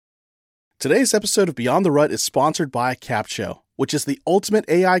Today's episode of Beyond the Rut is sponsored by Capsho, which is the ultimate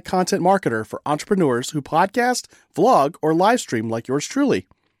AI content marketer for entrepreneurs who podcast, vlog, or live stream like yours truly.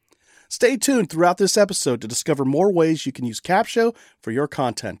 Stay tuned throughout this episode to discover more ways you can use Capsho for your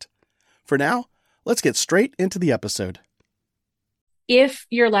content. For now, let's get straight into the episode. If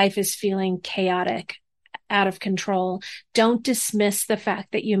your life is feeling chaotic, out of control, don't dismiss the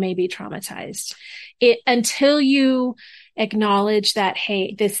fact that you may be traumatized. Until you acknowledge that,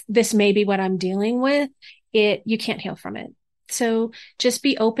 hey, this may be what I'm dealing with, you can't heal from it. So just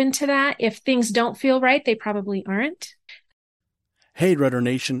be open to that. If things don't feel right, they probably aren't. Hey, Rudder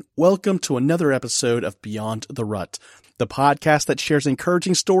Nation. Welcome to another episode of Beyond the Rut, the podcast that shares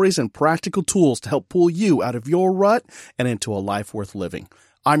encouraging stories and practical tools to help pull you out of your rut and into a life worth living.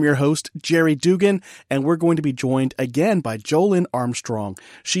 I'm your host, Jerry Dugan, and we're going to be joined again by JoLynn Armstrong.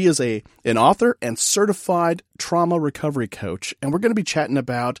 She is an author and certified trauma recovery coach, and we're going to be chatting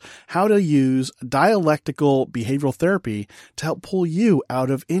about how to use dialectical behavioral therapy to help pull you out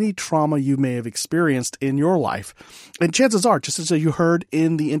of any trauma you may have experienced in your life. And chances are, just as you heard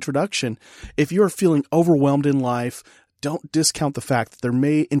in the introduction, if you're feeling overwhelmed in life, don't discount the fact that there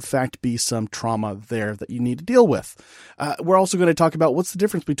may, in fact, be some trauma there that you need to deal with. We're also going to talk about what's the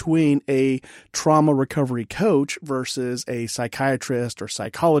difference between a trauma recovery coach versus a psychiatrist or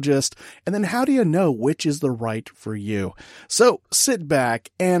psychologist, and then how do you know which is the right for you? So sit back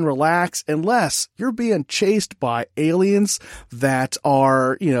and relax unless you're being chased by aliens that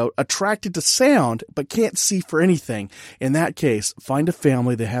are, attracted to sound but can't see for anything. In that case, find a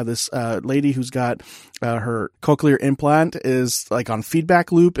family. They have this lady who's got her cochlear implant is like on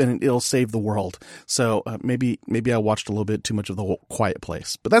feedback loop and it'll save the world. So maybe I watched a little bit too much of The Quiet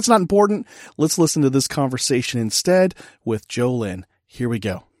Place, but that's not important. Let's listen to this conversation instead with JoLynn. Here we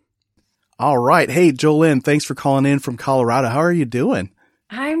go. All right. Hey, JoLynn, thanks for calling in from Colorado. How are you doing?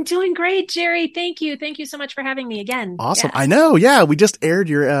 I'm doing great, Jerry. Thank you. Thank you so much for having me again. Awesome. Yeah. I know. Yeah. We just aired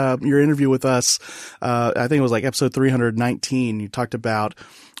your interview with us. I think it was like episode 319. You talked about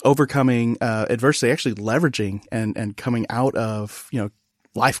overcoming adversity, actually leveraging and coming out of,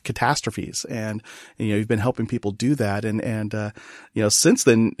 life catastrophes. And, you've been helping people do that. And since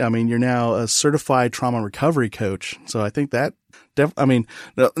then, you're now a certified trauma recovery coach. So I think that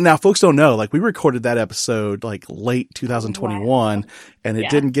now folks don't know, like we recorded that episode like late 2021 and it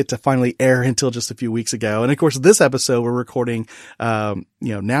didn't get to finally air until just a few weeks ago. And of course, this episode we're recording,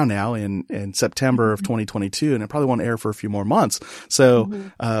 now in September of 2022, and it probably won't air for a few more months. So,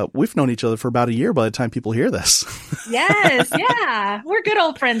 we've known each other for about a year by the time people hear this. Yes. Yeah. We're good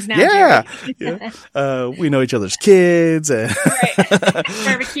old friends now. Yeah. Jerry. We know each other's kids and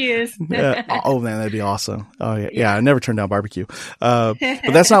barbecues. Oh man, that'd be awesome. Oh yeah. Yeah. I never turned down barbecue. But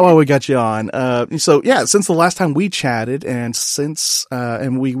that's not why we got you on. So yeah, since the last time we chatted and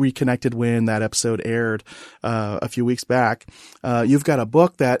and we reconnected when that episode aired, a few weeks back, you've got a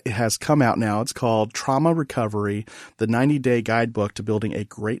book that has come out now. It's called Trauma Recovery, the 90-Day Guidebook to Building a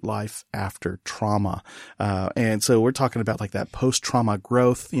Great Life After Trauma. And so we're talking about like that post-trauma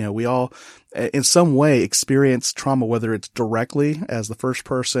growth. We all in some way experience trauma, whether it's directly as the first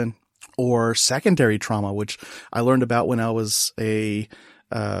person or secondary trauma, which I learned about when I was an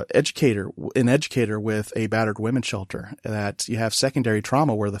educator with a battered women's shelter, that you have secondary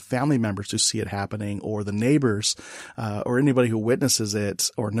trauma where the family members who see it happening or the neighbors, or anybody who witnesses it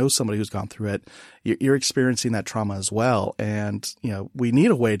or knows somebody who's gone through it, you're experiencing that trauma as well. And, we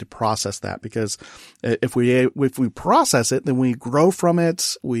need a way to process that, because if we process it, then we grow from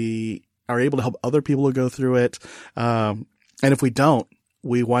it. We are able to help other people who go through it. And if we don't,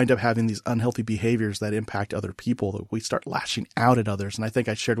 we wind up having these unhealthy behaviors that impact other people, that we start lashing out at others. And I think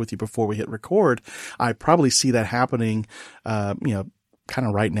I shared with you before we hit record, I probably see that happening, kind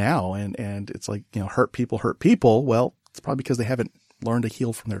of right now. And it's like, hurt people. Well, it's probably because they haven't learned to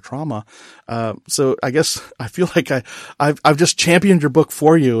heal from their trauma. So I guess I feel like I've just championed your book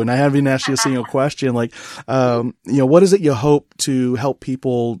for you, and I haven't even asked you a single question. Like, what is it you hope to help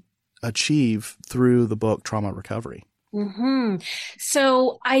people achieve through the book Trauma Recovery?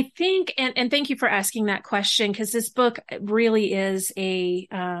 So I think, and thank you for asking that question, because this book really is a,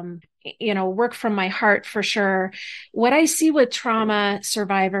 work from my heart for sure. What I see with trauma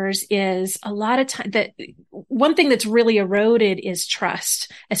survivors is a lot of time that one thing that's really eroded is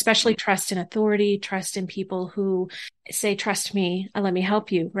trust, especially trust in authority, trust in people who say, trust me, let me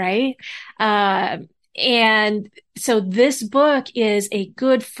help you. Right. And so this book is a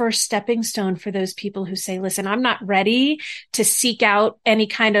good first stepping stone for those people who say, listen, I'm not ready to seek out any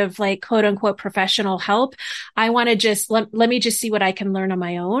kind of like quote unquote professional help. I want to just let me just see what I can learn on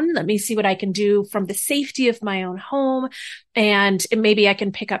my own. Let me see what I can do from the safety of my own home. And maybe I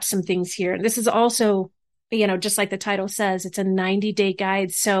can pick up some things here. And this is also, just like the title says, it's a 90-day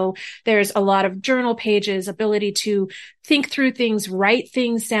guide. So there's a lot of journal pages, ability to think through things, write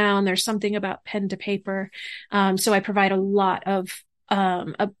things down. There's something about pen to paper. So I provide a lot of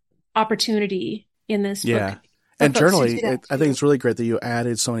opportunity in this book. And journaling, I think it's really great that you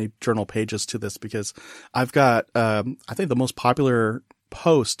added so many journal pages to this, because I've got, I think the most popular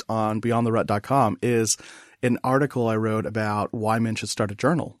post on beyondtherut.com is an article I wrote about why men should start a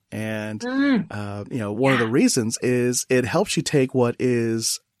journal. And, one of the reasons is it helps you take what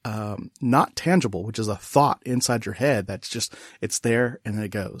is not tangible, which is a thought inside your head that's just, it's there and then it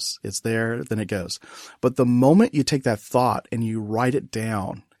goes. It's there, then it goes. But the moment you take that thought and you write it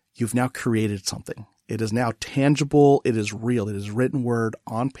down, you've now created something. It is now tangible. It is real. It is written word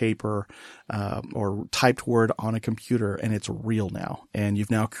on paper, or typed word on a computer, and it's real now. And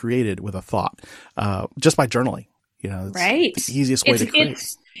you've now created with a thought, just by journaling. It's right. the easiest way to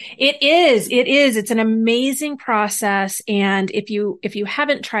create. It is. It's an amazing process. And if you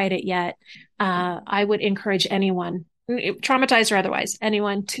haven't tried it yet, I would encourage anyone, traumatized or otherwise,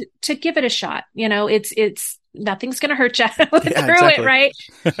 anyone to give it a shot. It's nothing's going to hurt you through it, right?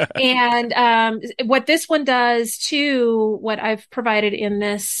 And what this one does too, what I've provided in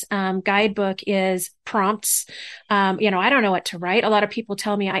this guidebook is prompts. I don't know what to write. A lot of people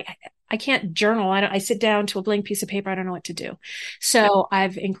tell me I can't journal. I sit down to a blank piece of paper. I don't know what to do. So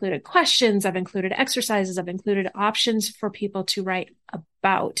I've included questions. I've included exercises. I've included options for people to write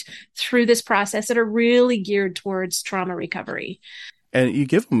about through this process that are really geared towards trauma recovery. And you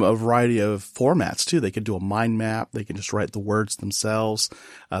give them a variety of formats too. They can do a mind map. They can just write the words themselves.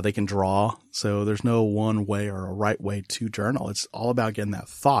 They can draw. So there's no one way or a right way to journal. It's all about getting that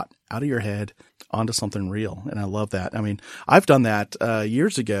thought out of your head onto something real. And I love that. I mean, I've done that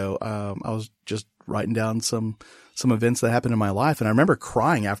years ago. I was just writing down some events that happened in my life. And I remember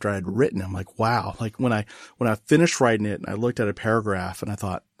crying after I had written. I'm like, wow. Like when I finished writing it and I looked at a paragraph and I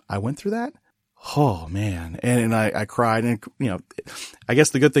thought, I went through that? Oh man. And I cried, and I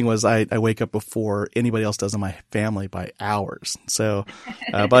guess the good thing was I wake up before anybody else does in my family by hours. So,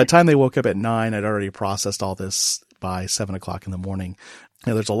 by the time they woke up at 9, I'd already processed all this by 7:00 in the morning.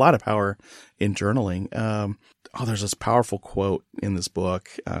 There's a lot of power in journaling. There's this powerful quote in this book.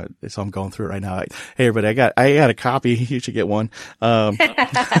 So I'm going through it right now. Hey everybody, I got a copy. You should get one. And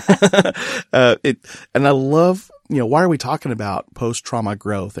I love, why are we talking about post-trauma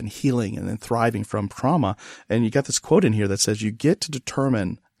growth and healing and then thriving from trauma? And you got this quote in here that says, you get to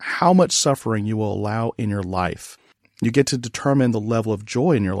determine how much suffering you will allow in your life. You get to determine the level of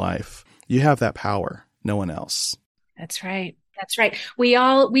joy in your life. You have that power. No one else. That's right. That's right. We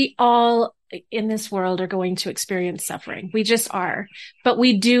all in this world are going to experience suffering. We just are, but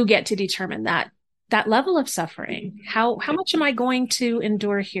we do get to determine that level of suffering. How much am I going to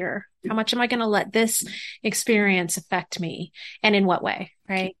endure here? How much am I going to let this experience affect me, and in what way?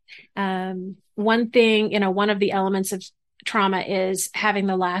 Right. One thing, one of the elements of trauma is having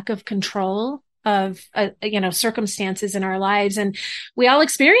the lack of control of, circumstances in our lives. And we all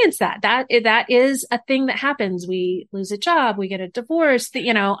experience that. That is a thing that happens. We lose a job, we get a divorce.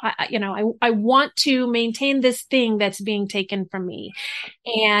 I want to maintain this thing that's being taken from me.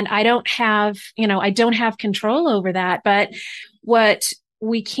 And I don't have control over that. But what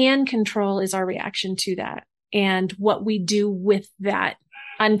we can control is our reaction to that and what we do with that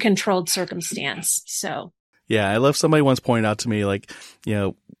uncontrolled circumstance. So. Yeah. I love, somebody once pointed out to me, like,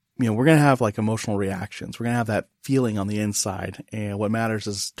 we're going to have like emotional reactions. We're going to have that feeling on the inside. And what matters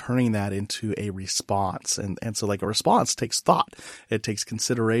is turning that into a response. And so like a response takes thought. It takes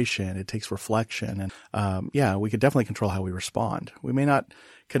consideration. It takes reflection. And, we could definitely control how we respond. We may not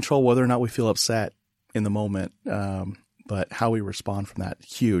control whether or not we feel upset in the moment. But how we respond from that,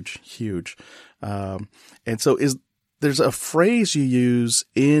 huge. And so there's a phrase you use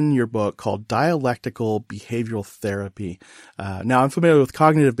in your book called dialectical behavioral therapy. Now I'm familiar with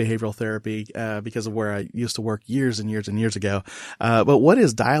cognitive behavioral therapy, because of where I used to work years and years and years ago. But what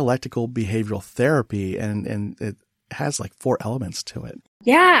is dialectical behavioral therapy? And it has like 4 elements to it.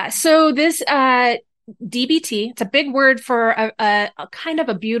 Yeah. So this, DBT, it's a big word for a kind of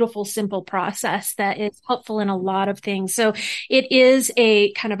a beautiful, simple process that is helpful in a lot of things. So it is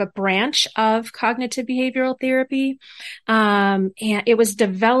a kind of a branch of cognitive behavioral therapy. And it was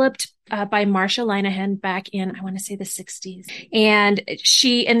developed by Marsha Linehan back in, I want to say the 60s. And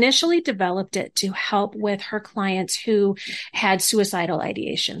she initially developed it to help with her clients who had suicidal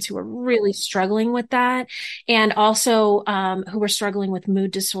ideations, who were really struggling with that, and also who were struggling with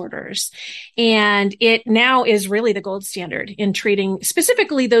mood disorders. And it now is really the gold standard in treating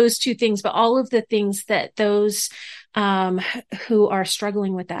specifically those two things, but all of the things that those who are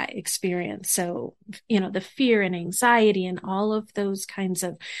struggling with that experience. So, the fear and anxiety and all of those kinds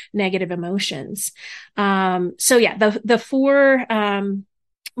of negative emotions. The four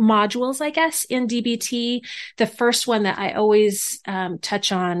modules, I guess, in DBT, the first one that I always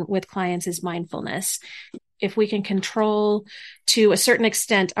touch on with clients is mindfulness. If we can control to a certain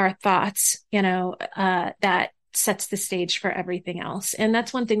extent our thoughts, that sets the stage for everything else. And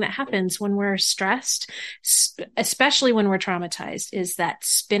that's one thing that happens when we're stressed, especially when we're traumatized, is that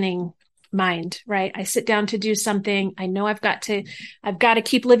spinning mind, right? I sit down to do something. I know I've got to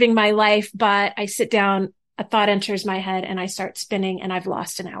keep living my life, but I sit down, a thought enters my head and I start spinning and I've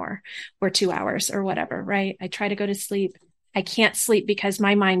lost an hour or 2 hours or whatever, right? I try to go to sleep. I can't sleep because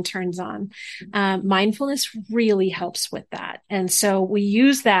my mind turns on. Mindfulness really helps with that. And so we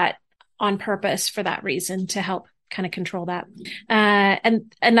use that on purpose for that reason, to help kind of control that.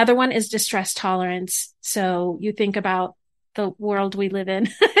 And another one is distress tolerance. So you think about the world we live in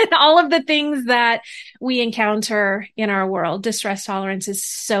and all of the things that we encounter in our world. Distress tolerance is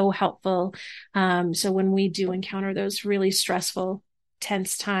so helpful. So when we do encounter those really stressful,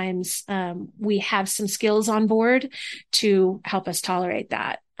 tense times, we have some skills on board to help us tolerate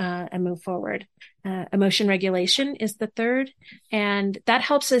that and move forward. Emotion regulation is the third, and that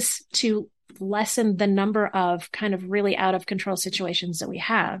helps us to lessen the number of kind of really out of control situations that we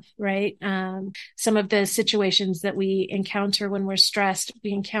have, right? Some of the situations that we encounter when we're stressed,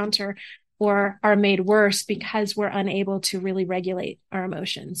 we encounter or are made worse because we're unable to really regulate our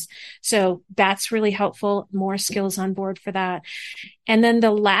emotions. So that's really helpful. More skills on board for that. And then the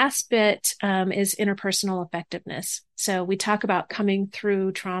last bit is interpersonal effectiveness. So we talk about coming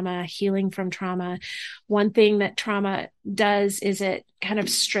through trauma, healing from trauma. One thing that trauma does is it kind of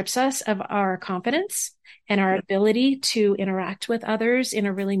strips us of our confidence and our ability to interact with others in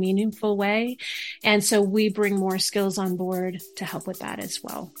a really meaningful way. And so we bring more skills on board to help with that as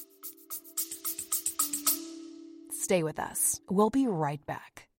well. Stay with us. We'll be right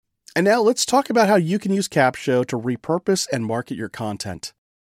back. And now let's talk about how you can use Capsho to repurpose and market your content.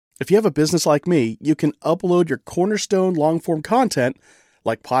 If you have a business like me, you can upload your cornerstone long-form content,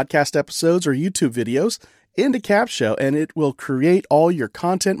 like podcast episodes or YouTube videos, into Capsho, and it will create all your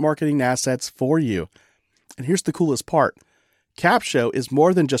content marketing assets for you. And here's the coolest part. Capsho is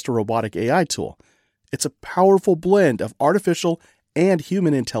more than just a robotic AI tool. It's a powerful blend of artificial and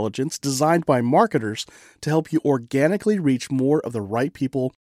human intelligence designed by marketers to help you organically reach more of the right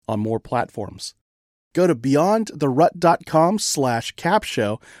people on more platforms. Go to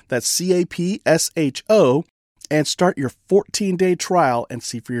beyondtherut.com/capsho, that's CAPSHO, and start your 14-day trial and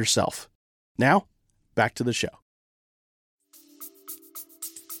see for yourself. Now, back to the show.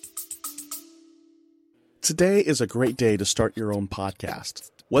 Today is a great day to start your own podcast.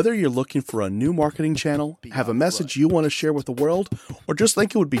 Whether you're looking for a new marketing channel, have a message you want to share with the world, or just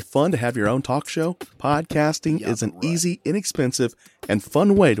think it would be fun to have your own talk show, podcasting is an easy, inexpensive, and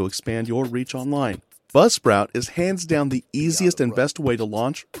fun way to expand your reach online. Buzzsprout is hands down the easiest and best way to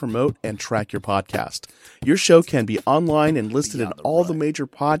launch, promote, and track your podcast. Your show can be online and listed in all the major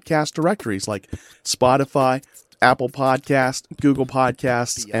podcast directories like Spotify, Apple Podcasts, Google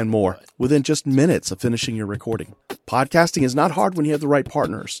Podcasts, and more, within just minutes of finishing your recording. Podcasting is not hard when you have the right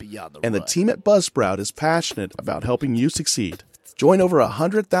partners, and the team at Buzzsprout is passionate about helping you succeed. Join over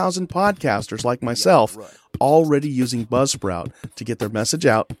 100,000 podcasters like myself already using Buzzsprout to get their message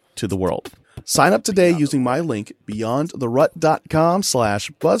out to the world. Sign up today using my link,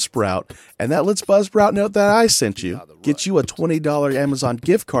 beyondtherut.com/Buzzsprout, and that lets Buzzsprout know that I sent you, gets you a $20 Amazon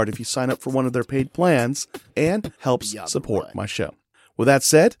gift card if you sign up for one of their paid plans, and helps support my show. With that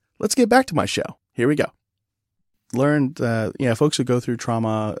said, let's get back to my show. Here we go. Learned, folks who go through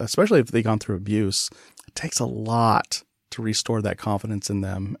trauma, especially if they've gone through abuse, it takes a lot to restore that confidence in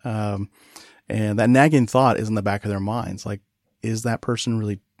them. And that nagging thought is in the back of their minds. Like, is that person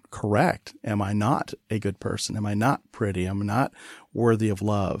really correct? Am I not a good person? Am I not pretty? Am I not worthy of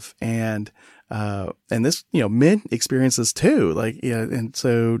love? And this, men experience this too. And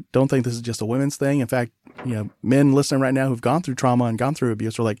so don't think this is just a women's thing. In fact, men listening right now who've gone through trauma and gone through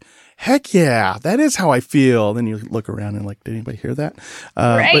abuse are like, heck yeah, that is how I feel. Then you look around and like, did anybody hear that?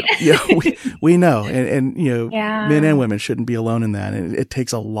 Right. But we know, and men and women shouldn't be alone in that. And it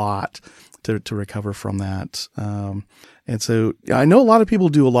takes a lot to recover from that. And so I know a lot of people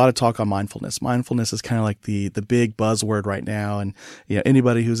do a lot of talk on mindfulness. Mindfulness is kind of like the big buzzword right now. And,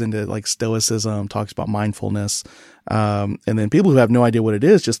 anybody who's into like stoicism talks about mindfulness. And then people who have no idea what it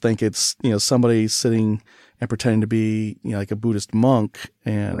is just think it's, somebody sitting and pretending to be, like a Buddhist monk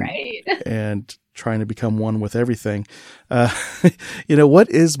and, right. and trying to become one with everything. What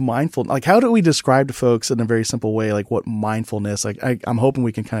is mindful? Like, how do we describe to folks in a very simple way, like what mindfulness, like I'm hoping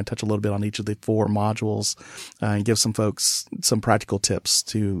we can kind of touch a little bit on each of the 4 modules and give some folks some practical tips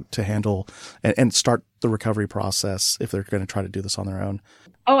to handle and start the recovery process if they're going to try to do this on their own.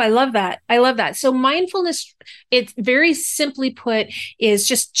 Oh, I love that. I love that. So mindfulness, it's very simply put, is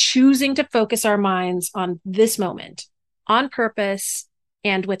just choosing to focus our minds on this moment on purpose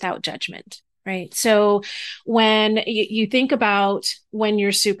and without judgment. Right. So when you think about when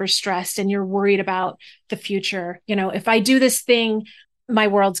you're super stressed and you're worried about the future, if I do this thing, my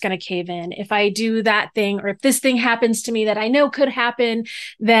world's going to cave in. If I do that thing, or if this thing happens to me that I know could happen,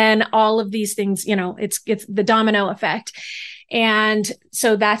 then all of these things, it's the domino effect. And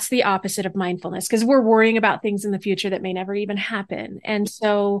so that's the opposite of mindfulness, because we're worrying about things in the future that may never even happen. And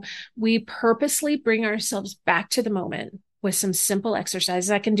so we purposely bring ourselves back to the moment with some simple exercises.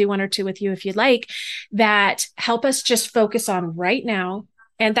 I can do 1 or 2 with you if you'd like, that help us just focus on right now.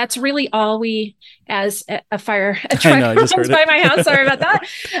 And that's really all we, as a truck runs by my house. Sorry about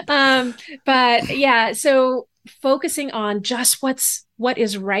that. But yeah, so focusing on just what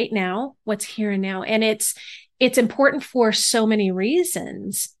is right now, what's here and now. And it's important for so many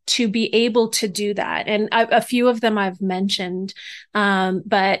reasons to be able to do that. And a few of them I've mentioned,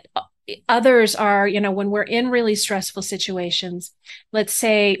 but others are, when we're in really stressful situations, let's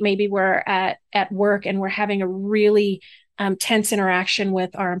say maybe we're at work and we're having a really tense interaction with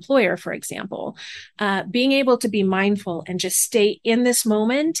our employer, for example, being able to be mindful and just stay in this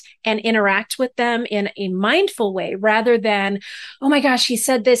moment and interact with them in a mindful way, rather than, oh my gosh, he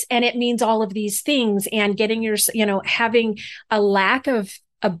said this and it means all of these things, and getting having a lack of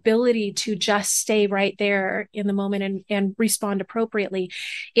ability to just stay right there in the moment and respond appropriately.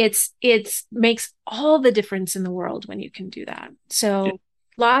 It's makes all the difference in the world when you can do that. So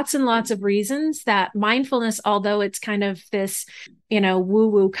lots and lots of reasons that mindfulness, although it's kind of this,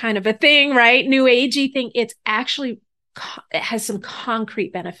 woo-woo kind of a thing, right? New agey thing, it's actually, it has some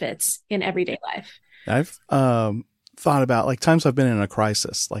concrete benefits in everyday life. I've thought about like times I've been in a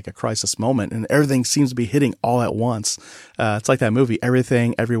crisis moment, and everything seems to be hitting all at once. It's like that movie,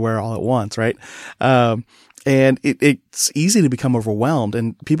 Everything, Everywhere, All at Once, right? And it's easy to become overwhelmed.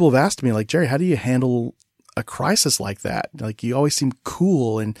 And people have asked me like, Jerry, how do you handle a crisis like that? Like, you always seem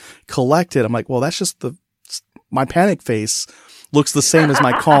cool and collected. I'm like, well, that's just my panic face looks the same as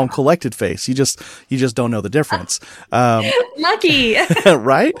my calm, collected face. You just don't know the difference. Lucky.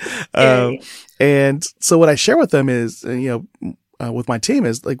 Right? And so what I share with them is, with my team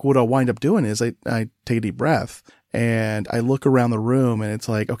is like, what I'll wind up doing is I take a deep breath and I look around the room, and it's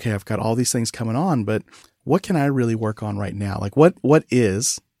like, okay, I've got all these things coming on, but what can I really work on right now? Like what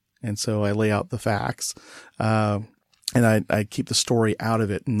is, and so I lay out the facts, and I keep the story out of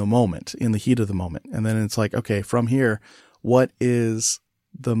it in the moment, in the heat of the moment. And then it's like, okay, from here, what is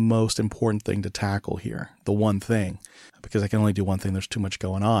the most important thing to tackle here? The one thing, because I can only do one thing. There's too much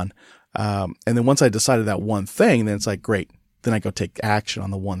going on. And then once I decided that one thing, then it's like, great. Then I go take action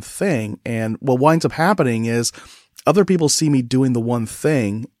on the one thing. And what winds up happening is other people see me doing the one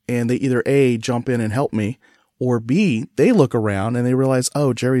thing, and they either A, jump in and help me, or B, they look around and they realize,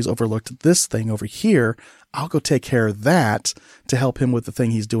 oh, Jerry's overlooked this thing over here. I'll go take care of that to help him with the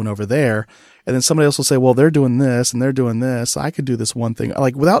thing he's doing over there. And then somebody else will say, well, they're doing this and they're doing this. I could do this one thing.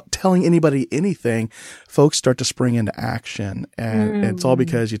 Like, without telling anybody anything, folks start to spring into action. And it's all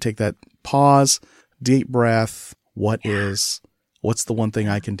because you take that pause, deep breath. What's the one thing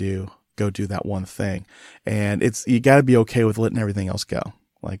I can do? Go do that one thing. And you got to be okay with letting everything else go.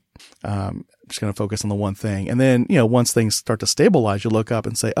 Like, I'm just going to focus on the one thing. And then, once things start to stabilize, you look up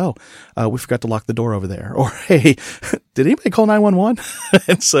and say, oh, we forgot to lock the door over there. Or, hey, did anybody call 911?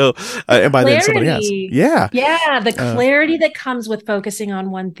 And so, and by then somebody has. Yeah. Yeah. The clarity that comes with focusing on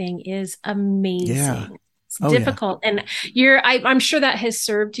one thing is amazing. Yeah. It's difficult. Yeah. And I'm sure that has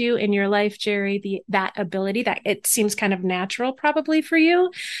served you in your life, Jerry, that ability, that it seems kind of natural probably for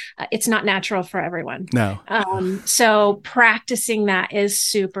you. It's not natural for everyone. No. So practicing that is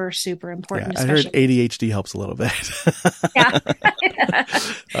super, super important. Yeah, I heard ADHD helps a little bit.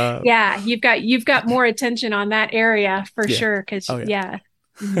 Yeah. You've got more attention on that area for sure. Cause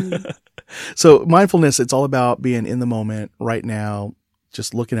Mm-hmm. So mindfulness, it's all about being in the moment right now,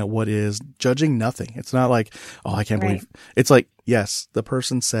 just looking at what is, judging nothing. It's not like, oh, I can't Right. believe. It's like, yes, the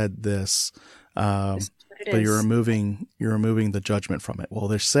person said this, This is what it but you're is. removing the judgment from it. Well,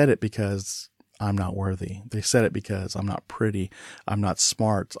 they said it because I'm not worthy. They said it because I'm not pretty. I'm not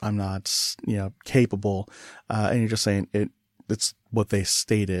smart. I'm not, capable. And you're just saying it's what they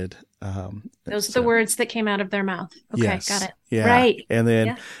stated. Those are the words that came out of their mouth. Okay, Yes. got it. Yeah. Right. And then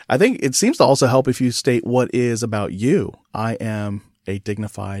Yeah. I think it seems to also help if you state what is about you. I am a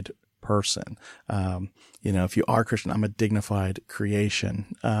dignified person. If you are Christian, I'm a dignified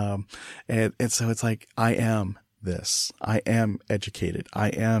creation. And so it's like, I am this. I am educated. I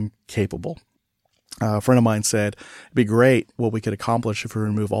am capable. A friend of mine said, it'd be great what we could accomplish if we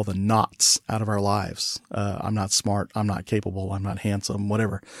remove all the nots out of our lives. I'm not smart. I'm not capable. I'm not handsome,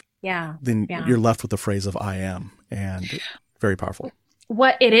 whatever. Yeah. Then Yeah. you're left with the phrase of I am, and very powerful.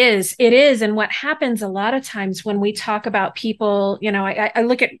 What it is. And what happens a lot of times when we talk about people, I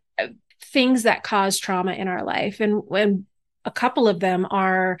look at things that cause trauma in our life, and when a couple of them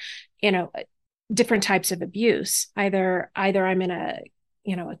are, different types of abuse. Either I'm in a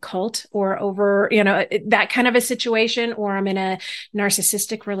cult or over, that kind of a situation, or I'm in a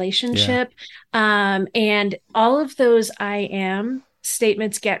narcissistic relationship. And all of those I am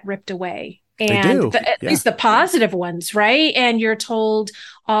statements get ripped away. And do. at least the positive ones, right? And you're told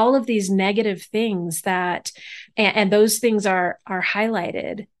all of these negative things that, and those things are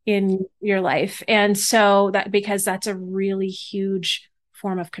highlighted in your life. And so because that's a really huge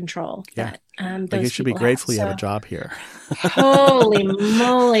form of control. Yeah. That, Like, you should be grateful you have a So, job here. holy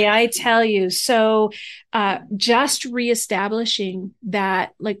moly, I tell you. So just reestablishing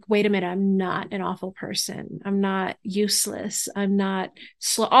that, like, wait a minute, I'm not an awful person. I'm not useless. I'm not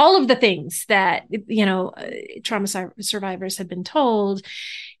slow. All of the things that, trauma survivors have been told,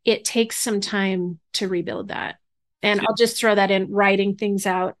 it takes some time to rebuild that. And I'll just throw that in, writing things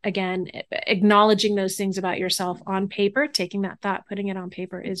out again, acknowledging those things about yourself on paper, taking that thought, putting it on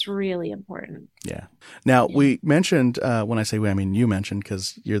paper is really important. Yeah. Now, we mentioned, when I say we, I mean you mentioned,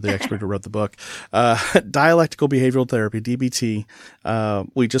 because you're the expert who wrote the book, dialectical behavioral therapy, DBT.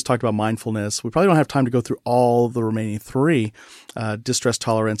 We just talked about mindfulness. We probably don't have time to go through all the remaining three, distress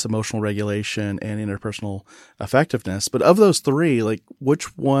tolerance, emotional regulation, and interpersonal effectiveness. But of those three, like,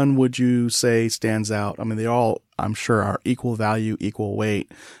 which one would you say stands out? I mean, they all, I'm sure, are equal value, equal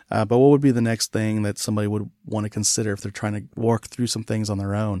weight. But what would be the next thing that somebody would want to consider if they're trying to work through some things on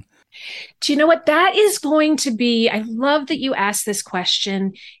their own? Do you know what that is going to be? I love that you asked this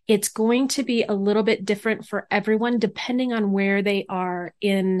question. It's going to be a little bit different for everyone, depending on where they are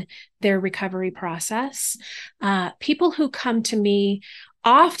in their recovery process. People who come to me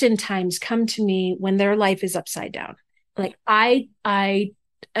oftentimes come to me when their life is upside down. Like, I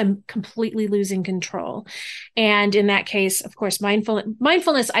am completely losing control. And in that case, of course,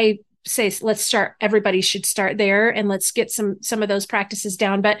 mindfulness, I say, everybody should start there, and let's get some of those practices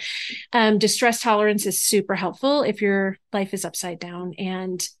down. But distress tolerance is super helpful if your life is upside down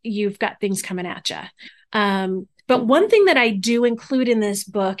and you've got things coming at you. But one thing that I do include in this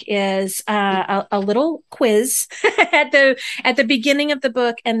book is a little quiz at the beginning of the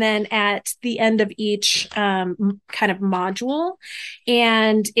book, and then at the end of each kind of module.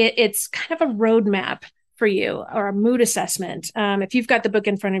 And it's kind of a roadmap for you, or a mood assessment. If you've got the book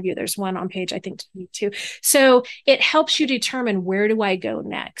in front of you, there's one on page, I think, 22. So it helps you determine, where do I go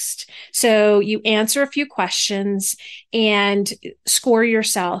next? So you answer a few questions and score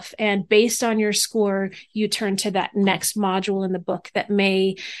yourself. And based on your score, you turn to that next module in the book that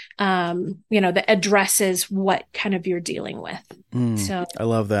may, that addresses what kind of you're dealing with. So I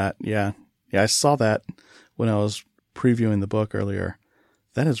love that. Yeah. Yeah. I saw that when I was previewing the book earlier.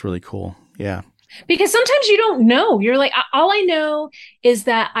 That is really cool. Yeah. Because sometimes you don't know. You're like, all I know is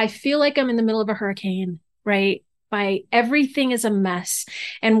that I feel like I'm in the middle of a hurricane, right? Everything is a mess.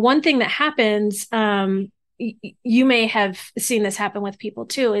 And one thing that happens, you may have seen this happen with people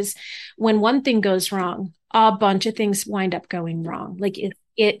too, is when one thing goes wrong, a bunch of things wind up going wrong. Like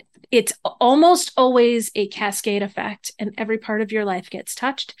it's almost always a cascade effect, and every part of your life gets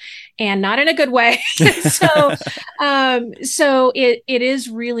touched, and not in a good way. So it is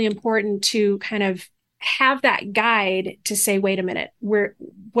really important to kind of have that guide to say, wait a minute, what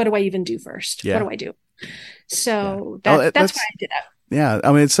do I even do first? Yeah. What do I do? So Yeah. that's why I did that. Yeah.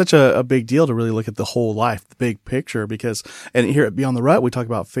 I mean, it's such a big deal to really look at the whole life, the big picture, and here at Beyond the Rut, we talk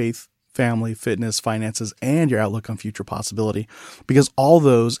about faith, family, fitness, finances, and your outlook on future possibility, because all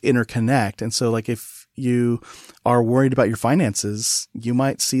those interconnect. And so, like, if you are worried about your finances, you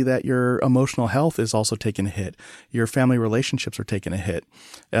might see that your emotional health is also taking a hit. Your family relationships are taking a hit.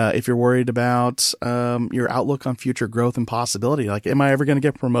 If you're worried about your outlook on future growth and possibility, like, am I ever going to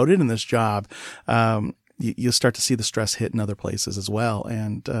get promoted in this job? You'll start to see the stress hit in other places as well.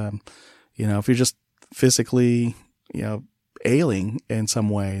 And, if you're just physically, ailing in some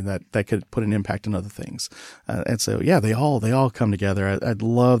way, that could put an impact on other things. And so, yeah, they all come together. I'd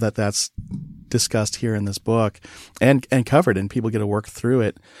love that that's discussed here in this book and covered, and people get to work through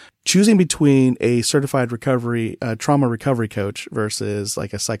it. Choosing between a certified trauma recovery coach versus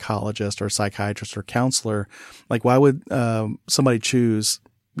like a psychologist or a psychiatrist or counselor, like, why would somebody choose,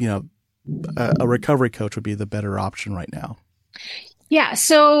 a recovery coach would be the better option right now? Yeah.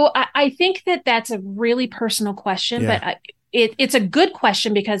 So I think that that's a really personal question, but it's a good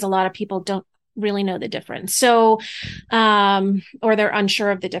question because a lot of people don't really know the difference. So, or they're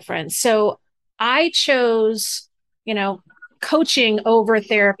unsure of the difference. So I chose, coaching over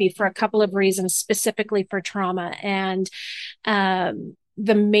therapy for a couple of reasons, specifically for trauma. And,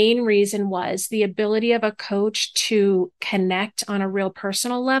 the main reason was the ability of a coach to connect on a real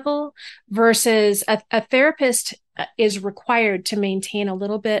personal level versus a therapist is required to maintain a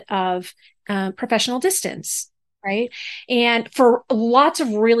little bit of professional distance, right? And for lots of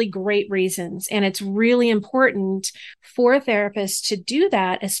really great reasons. And it's really important for therapists to do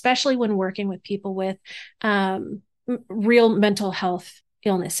that, especially when working with people with real mental health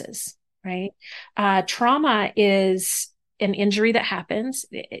illnesses, right? Trauma is an injury that happens.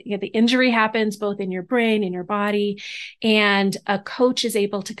 The injury happens both in your brain, in your body, and a coach is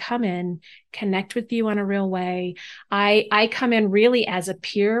able to come in, connect with you on a real way. I come in really as a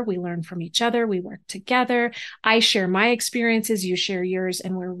peer. We learn from each other. We work together. I share my experiences. You share yours,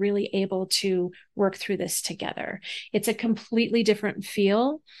 and we're really able to work through this together. It's a completely different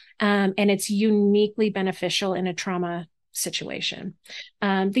feel, and it's uniquely beneficial in a trauma situation.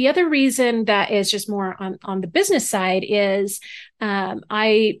 The other reason that is just more on the business side is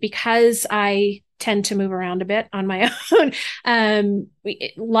because I tend to move around a bit on my own.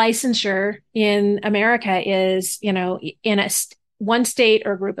 Licensure in America is, in one state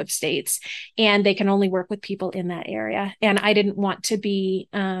or group of states, and they can only work with people in that area. And I didn't want to be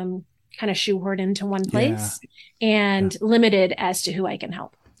kind of shoehorned into one place and limited as to who I can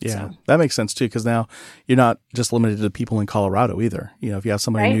help. Yeah, so. That makes sense too, because now you're not just limited to people in Colorado either. If you have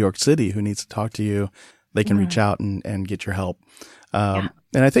somebody in New York City who needs to talk to you, they can reach out and get your help. And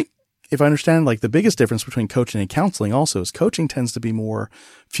I think, if I understand, like, the biggest difference between coaching and counseling also is coaching tends to be more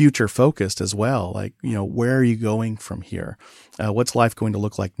future focused as well. Like, where are you going from here? What's life going to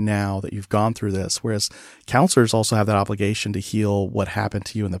look like now that you've gone through this? Whereas counselors also have that obligation to heal what happened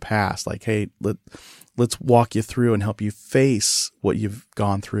to you in the past. Like, hey, let's walk you through and help you face what you've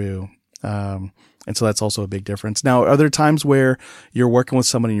gone through. And so that's also a big difference. Now, are there times where you're working with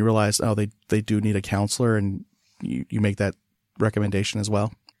someone and you realize, they do need a counselor, and you make that recommendation as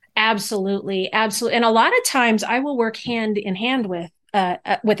well? Absolutely. Absolutely. And a lot of times I will work hand in hand with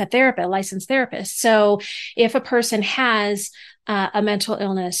a therapist, a licensed therapist. So if a person has a mental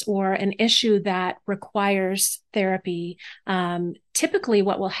illness or an issue that requires therapy, typically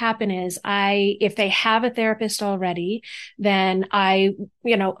what will happen is if they have a therapist already, then I,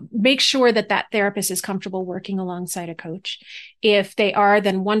 make sure that therapist is comfortable working alongside a coach. If they are,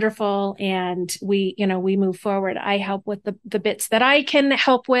 then wonderful. And we move forward. I help with the bits that I can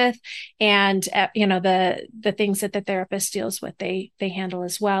help with. And, the things that the therapist deals with, they handle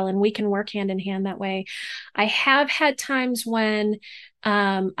as well. And we can work hand in hand that way. I have had times when,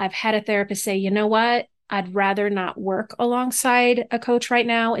 I've had a therapist say, you know what? I'd rather not work alongside a coach right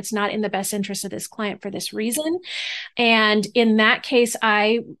now. It's not in the best interest of this client for this reason. And in that case,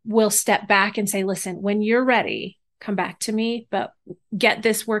 I will step back and say, listen, when you're ready, come back to me, but get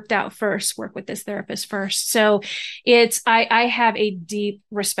this worked out first, work with this therapist first. So I have a deep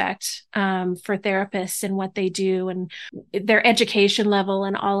respect for therapists and what they do and their education level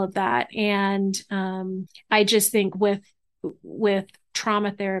and all of that. And I just think with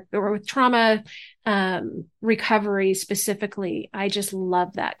trauma therapy or with trauma recovery specifically, I just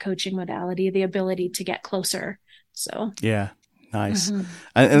love that coaching modality, the ability to get closer. So yeah, nice. And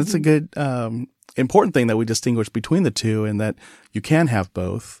it's a good important thing that we distinguish between the two, and that you can have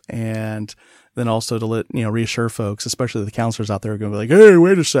both. And then also to let, reassure folks, especially the counselors out there, are going to be like, hey,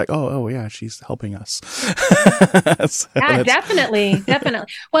 wait a sec. Oh yeah, she's helping us. Yeah, definitely.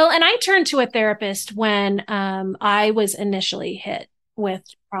 Well, and I turned to a therapist when I was initially hit with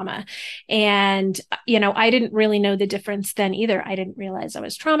trauma. And, I didn't really know the difference then either. I didn't realize I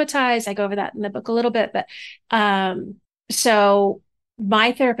was traumatized. I go over that in the book a little bit, but so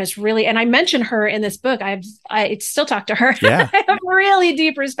my therapist really, and I mention her in this book. I still talk to her. Yeah. I have really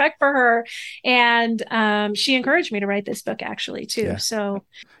deep respect for her, and she encouraged me to write this book actually too. Yeah. So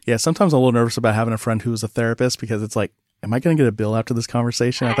yeah, sometimes I'm a little nervous about having a friend who's a therapist because it's like, am I going to get a bill after this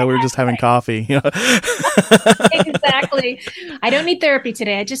conversation? I thought we were just having coffee. Exactly. I don't need therapy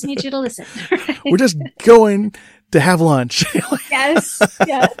today. I just need you to listen. We're just going to have lunch. Yes.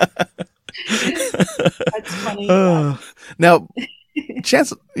 Yes. That's funny. Yeah. Now,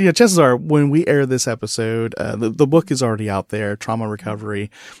 chances are when we air this episode, the book is already out there, Trauma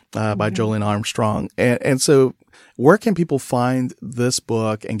Recovery by Jolene Armstrong. And so where can people find this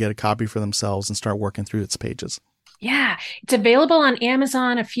book and get a copy for themselves and start working through its pages? Yeah, it's available on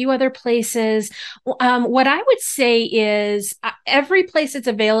Amazon, a few other places. What I would say is every place it's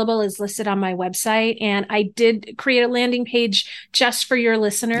available is listed on my website. And I did create a landing page just for your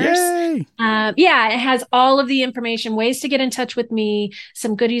listeners. Yay! Yeah, it has all of the information, ways to get in touch with me,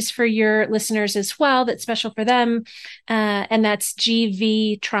 some goodies for your listeners as well that's special for them. And that's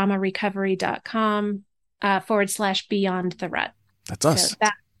gvtraumarecovery.com /Beyond the Rut. That's us. So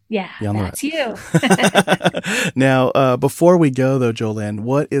yeah, that's you. Now, before we go, though, Jolene,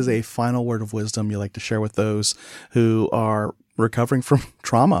 what is a final word of wisdom you'd like to share with those who are recovering from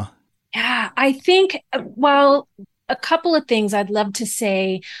trauma? Yeah, I think, well, a couple of things I'd love to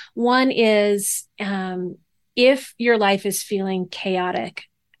say. One is if your life is feeling chaotic,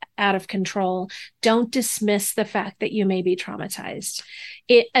 out of control, don't dismiss the fact that you may be traumatized.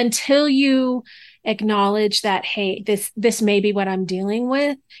 Until you acknowledge that, hey, this may be what I'm dealing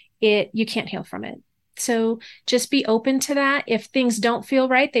with, you can't heal from it. So just be open to that. If things don't feel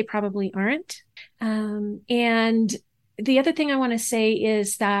right, they probably aren't. And the other thing I want to say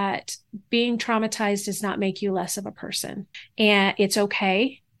is that being traumatized does not make you less of a person, and it's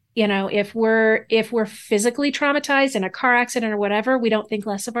okay. You know, if we're physically traumatized in a car accident or whatever, we don't think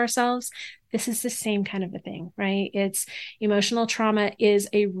less of ourselves. This is the same kind of a thing, right? It's emotional trauma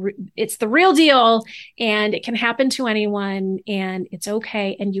it's the real deal, and it can happen to anyone, and it's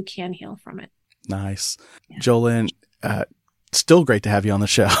okay, and you can heal from it. Nice. Yeah. Jolene, still great to have you on the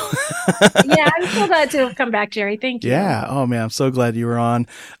show. Yeah, I'm so glad to have come back, Jerry. Thank you. Yeah. Oh man, I'm so glad you were on.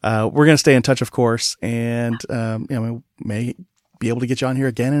 We're going to stay in touch, of course, and we may be able to get you on here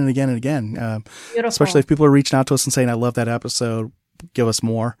again and again and again. Especially if people are reaching out to us and saying, I love that episode. Give us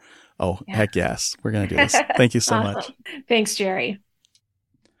more. Oh, yeah. Heck yes. We're going to do this. Thank you so much. Thanks, Jerry.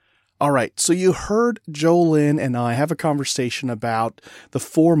 All right. So you heard Jolene and I have a conversation about the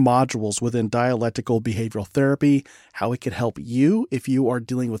 4 modules within dialectical behavioral therapy, how it could help you if you are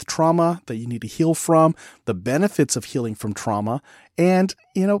dealing with trauma that you need to heal from, the benefits of healing from trauma, and,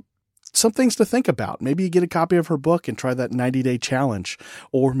 some things to think about. Maybe you get a copy of her book and try that 90-day challenge.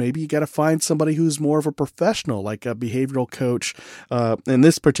 Or maybe you got to find somebody who's more of a professional, like a behavioral coach, in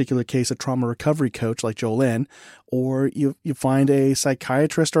this particular case, a trauma recovery coach like Jolene. Or you find a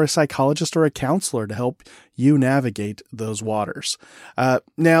psychiatrist or a psychologist or a counselor to help you navigate those waters.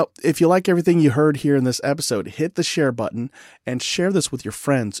 Now, if you like everything you heard here in this episode, hit the share button and share this with your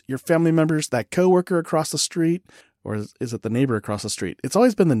friends, your family members, that coworker across the street. Or is it the neighbor across the street? It's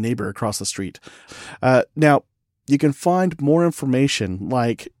always been the neighbor across the street. Now, you can find more information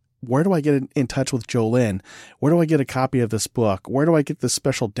like, where do I get in touch with Jolene? Where do I get a copy of this book? Where do I get this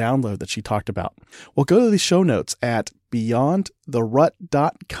special download that she talked about? Well, go to the show notes at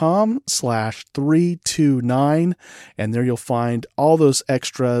beyondtherut.com/329. And there you'll find all those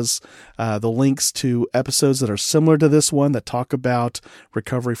extras, the links to episodes that are similar to this one that talk about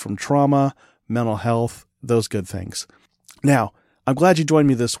recovery from trauma, mental health, those good things. Now, I'm glad you joined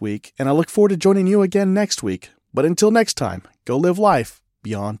me this week, and I look forward to joining you again next week. But until next time, go live life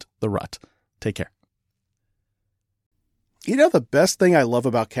beyond the rut. Take care. The best thing I love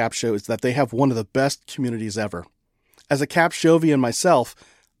about Capsho is that they have one of the best communities ever. As a Capshovian myself,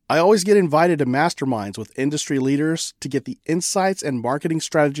 I always get invited to masterminds with industry leaders to get the insights and marketing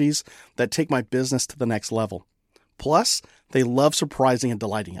strategies that take my business to the next level. Plus, they love surprising and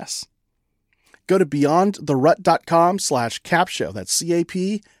delighting us. Go to beyondtherut.com/capshow, that's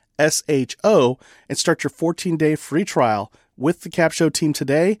CAPSHO, and start your 14-day free trial with the Capsho team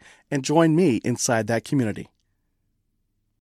today and join me inside that community.